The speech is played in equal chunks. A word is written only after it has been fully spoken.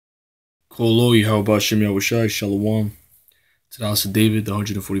Koloi, how about Shem Yahushai, Shalom, to the house of David, the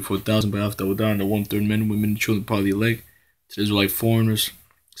 144,000 by after Adan, the 1/3 men, women, and children, part of the elect, to the Israelite foreigners,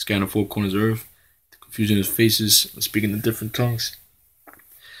 scattered four corners of earth, the confusion in his faces, speaking in different tongues.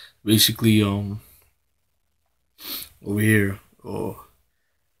 Basically, over here,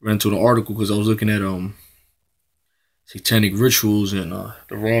 ran into an article because I was looking at satanic rituals and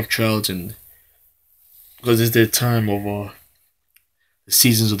the Rothschilds, and because it's their time of the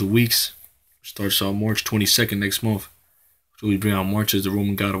seasons of the weeks. Starts on March 22nd next month. So we bring out March as the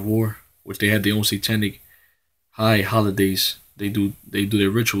Roman god of war, which they had their own satanic high holidays. They do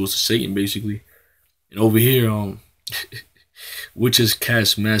their rituals to Satan basically. And over here, witches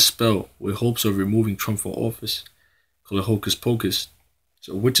cast mass spell with hopes of removing Trump from office. Call it hocus pocus.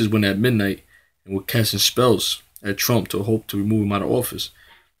 So witches went at midnight and were casting spells at Trump to hope to remove him out of office.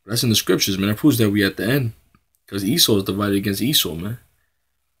 But that's in the scriptures, man. That proves that we at the end. Because Esau is divided against Esau, man.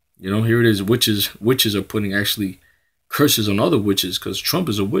 You know, here it is. Witches are putting actually curses on other witches because Trump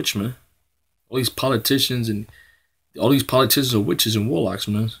is a witch, man. All these politicians are witches and warlocks,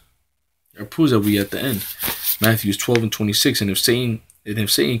 man. That proves that we at the end. Matthew 12:26. And if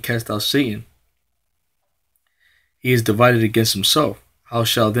Satan cast out Satan, he is divided against himself. How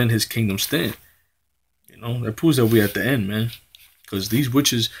shall then his kingdom stand? You know, that proves that we at the end, man. Because these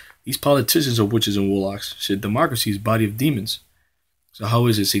politicians are witches and warlocks. Shit, democracy is body of demons. So how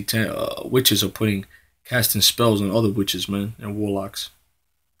is it witches are casting spells on other witches, man, and warlocks?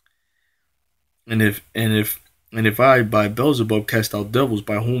 And if I by Beelzebub cast out devils,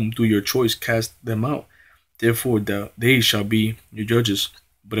 by whom do your choice cast them out? Therefore they shall be your judges.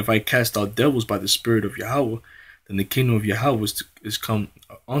 But if I cast out devils by the Spirit of Yahweh, then the kingdom of Yahweh is come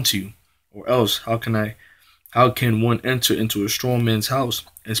unto you. Or else how can one enter into a strong man's house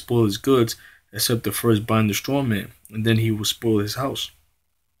and spoil his goods, except the first bind the strong man, and then he will spoil his house?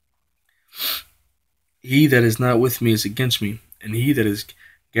 He that is not with me is against me, and he that is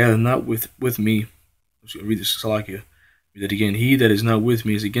gathered not with me, let's read this, Salakia. Read that again. He that is not with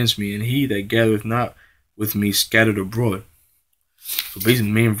me is against me, and he that gathereth not with me scattered abroad. So basically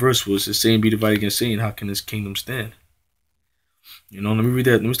the main verse was the Satan be divided against Satan, how can his kingdom stand? You know, let me read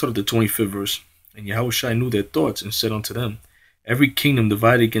that. Let me start at the 25th verse. And Yahushua knew their thoughts, and said unto them, every kingdom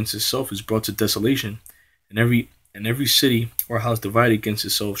divided against itself is brought to desolation, and every city or house divided against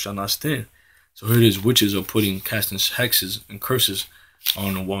itself shall not stand. So here it is, witches are casting hexes and curses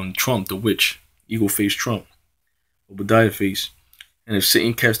on Trump, the witch, eagle-faced Trump, Obadiah face. And if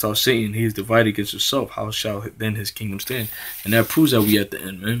Satan cast out Satan, he is divided against himself. How shall then his kingdom stand? And that proves that we at the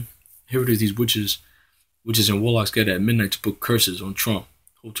end, man. Here it is, these witches and warlocks gather at midnight to put curses on Trump,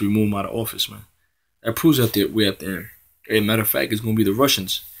 hope to remove him out of office, man. That proves that we're at the end. Hey, matter of fact, it's going to be the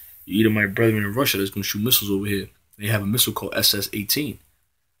Russians. The Edomite brethren in Russia that's going to shoot missiles over here. They have a missile called SS-18.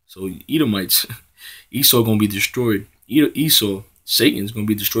 So Edomites, Esau going to be destroyed. Esau, Satan's going to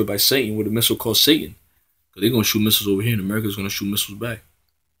be destroyed by Satan with a missile called Satan. Because they're going to shoot missiles over here and America's going to shoot missiles back.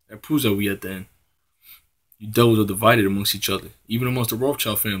 That proves that we at the end. You devils are divided amongst each other. Even amongst the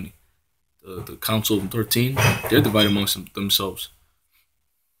Rothschild family. The Council of 13, they're divided amongst themselves.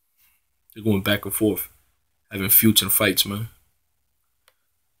 They're going back and forth. Having feuds and fights, man.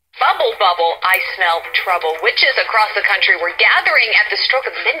 Bubble, bubble, I smell trouble. Witches across the country were gathering at the stroke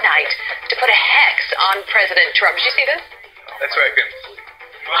of midnight to put a hex on President Trump. Did you see this? That's right, Kim.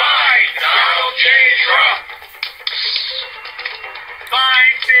 Find Donald J. Trump.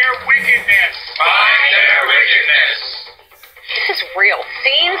 Find their wickedness. Find their wickedness. This is real.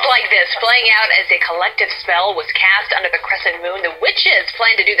 Scenes like this playing out as a collective spell was cast under the crescent moon. The witches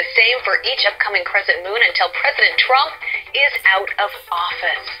plan to do the same for each upcoming crescent moon until President Trump is out of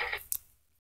office.